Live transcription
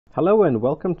Hello and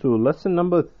welcome to lesson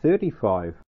number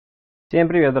 35. Всем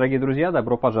привет, дорогие друзья!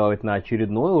 Добро пожаловать на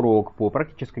очередной урок по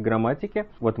практической грамматике.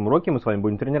 В этом уроке мы с вами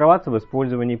будем тренироваться в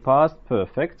использовании past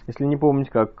perfect. Если не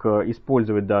помните, как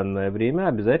использовать данное время,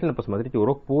 обязательно посмотрите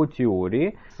урок по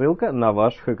теории. Ссылка на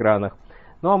ваших экранах.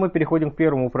 Ну а мы переходим к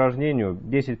первому упражнению.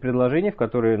 10 предложений, в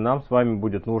которые нам с вами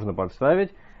будет нужно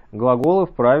подставить глаголы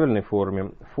в правильной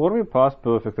форме. В форме past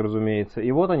perfect, разумеется.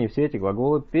 И вот они, все эти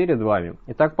глаголы перед вами.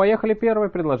 Итак, поехали. Первое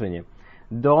предложение.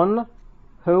 Done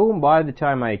home by the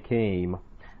time I came.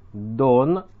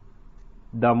 Done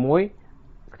домой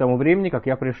к тому времени, как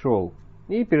я пришел.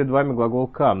 И перед вами глагол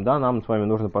come. Да, нам с вами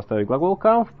нужно поставить глагол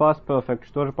come в past perfect.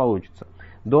 Что же получится?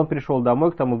 Don пришел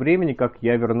домой к тому времени, как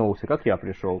я вернулся, как я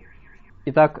пришел.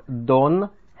 Итак, Don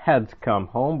had come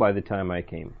home by the time I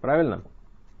came. Правильно?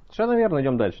 Совершенно верно,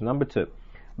 идем дальше. Number 2.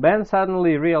 Ben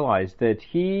suddenly realized that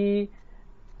he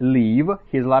leave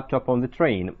his laptop on the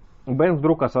train. Бен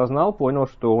вдруг осознал, понял,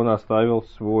 что он оставил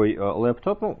свой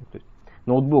лэптоп, то есть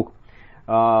ноутбук,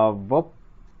 в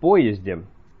поезде.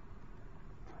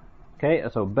 Okay,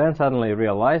 so Ben suddenly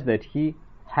realized that he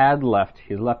had left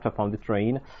his laptop on the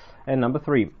train. And number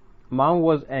 3. Mom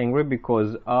was angry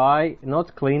because I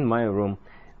not cleaned my room.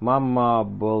 Мама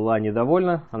была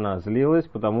недовольна, она злилась,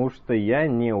 потому что я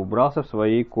не убрался в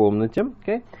своей комнате.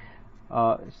 Okay?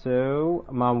 So,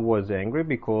 mom was angry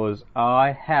because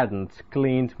I hadn't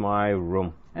cleaned my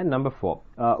room. And number 4.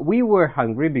 We were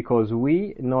hungry because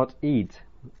we not eat.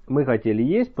 Мы хотели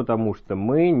есть, потому что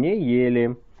мы не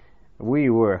ели. We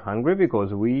were hungry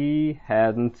because we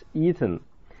hadn't eaten.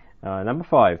 Number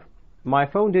 5. My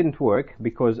phone didn't work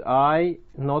because I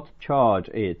not charge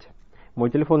it. Мой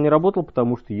телефон не работал,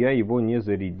 потому что я его не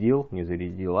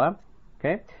зарядила.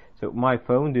 Okay? So, my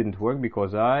phone didn't work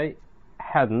because I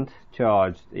hadn't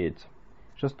charged it.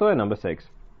 Шестое, number 6.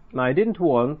 I didn't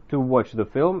want to watch the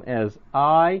film as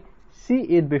I see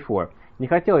it before. Не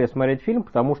хотел я смотреть фильм,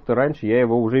 потому что раньше я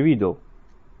его уже видел.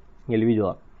 Или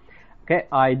видела. Okay?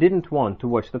 I didn't want to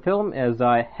watch the film as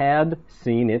I had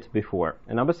seen it before.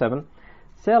 And number 7.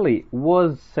 Sally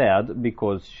was sad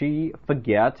because she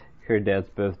forgot her dad's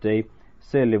birthday.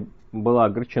 Селли была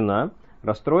огорчена,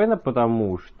 расстроена,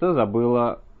 потому что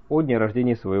забыла о дне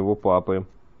рождения своего папы.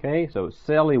 Okay, so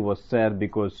Sally was sad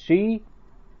because she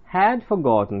had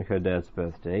forgotten her dad's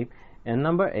birthday. And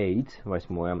number 8,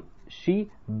 восьмое. She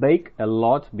baked a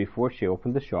lot before she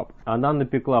opened the shop. Она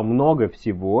напекла много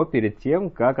всего перед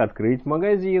тем, как открыть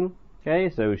магазин. Okay,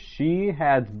 so she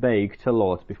had baked a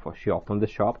lot before she opened the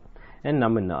shop. And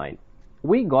number 9.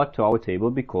 We got to our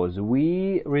table because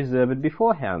we reserved it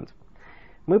beforehand.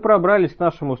 Мы пробрались к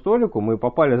нашему столику, мы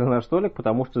попали за наш столик,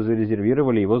 потому что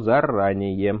зарезервировали его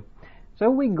заранее.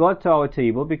 So we got to our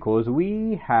table because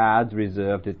we had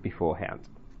reserved it beforehand.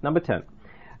 Number 10.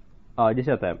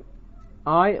 10.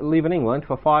 I live in England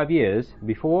for 5 years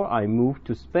before I moved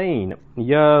to Spain.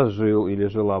 Я жил или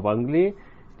жила в Англии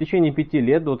в течение 5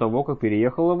 лет до того, как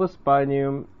переехала в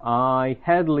Испанию. I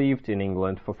had lived in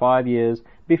England for 5 years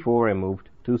before I moved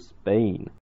to Spain.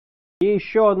 И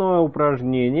еще одно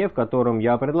упражнение, в котором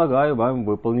я предлагаю вам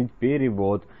выполнить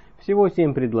перевод. Всего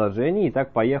 7 предложений.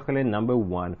 Итак, поехали. Number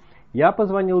 1. Я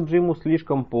позвонил Джиму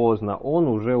слишком поздно, он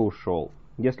уже ушел.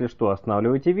 Если что,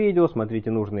 останавливайте видео, смотрите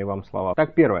нужные вам слова.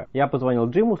 Так, первое. Я позвонил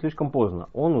Джиму слишком поздно,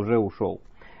 он уже ушел.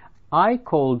 I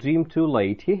called Jim too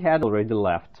late, he had already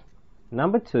left.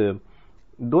 Number 2.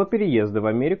 До переезда в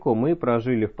Америку мы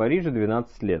прожили в Париже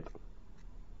 12 лет.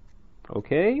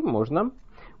 Окей, можно.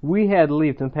 We had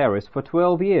lived in Paris for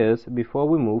 12 years before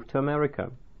we moved to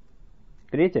America.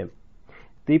 Третье.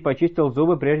 Ты почистил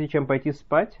зубы, прежде чем пойти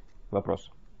спать?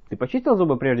 Вопрос. Ты почистил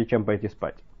зубы, прежде чем пойти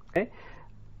спать? Okay.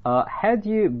 Had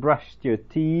you brushed your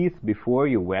teeth before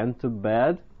you went to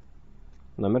bed?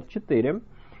 Номер 4.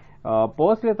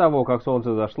 После того, как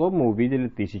солнце зашло, мы увидели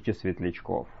тысячи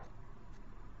светлячков.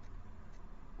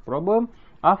 Пробуем.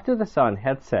 After the sun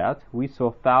had set, we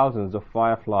saw thousands of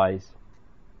fireflies.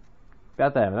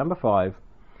 Пятое. Number 5.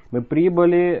 Мы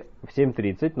прибыли в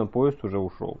 7:30, но поезд уже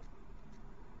ушел.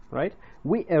 Right?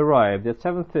 We arrived at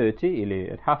 7:30 или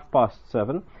at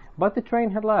 7:30, but the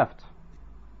train had left.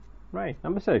 Right.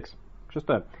 Number 6.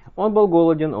 Шестое. Он был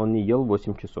голоден, он не ел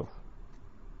 8 часов.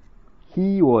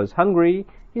 He was hungry,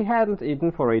 he hadn't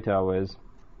eaten for 8 hours.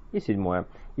 И седьмое.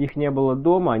 Их не было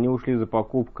дома, они ушли за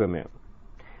покупками.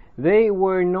 They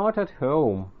were not at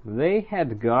home, they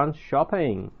had gone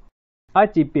shopping. А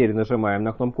теперь нажимаем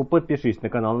на кнопку «Подпишись на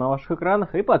канал» на ваших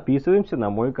экранах и подписываемся на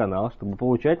мой канал, чтобы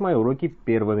получать мои уроки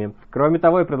первыми. Кроме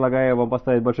того, я предлагаю вам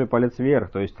поставить большой палец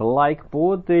вверх, то есть лайк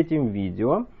под этим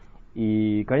видео.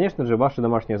 И, конечно же, ваше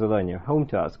домашнее задание, home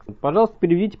task. Пожалуйста,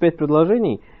 переведите 5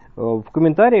 предложений в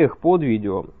комментариях под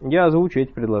видео. Я озвучу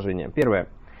эти предложения. Первое.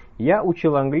 Я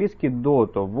учил английский до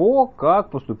того, как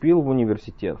поступил в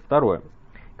университет. Второе.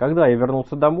 Когда я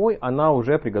вернулся домой, она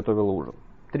уже приготовила ужин.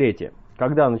 Третье.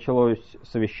 Когда началось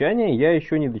совещание, я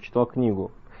еще не дочитал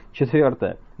книгу.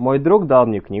 Четвертое. Мой друг дал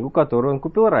мне книгу, которую он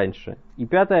купил раньше. И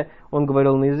пятое. Он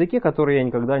говорил на языке, который я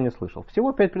никогда не слышал.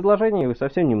 Всего 5 предложений,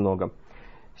 совсем немного.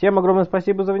 Всем огромное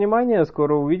спасибо за внимание.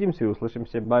 Скоро увидимся и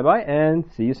услышимся. Bye bye and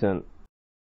see you soon.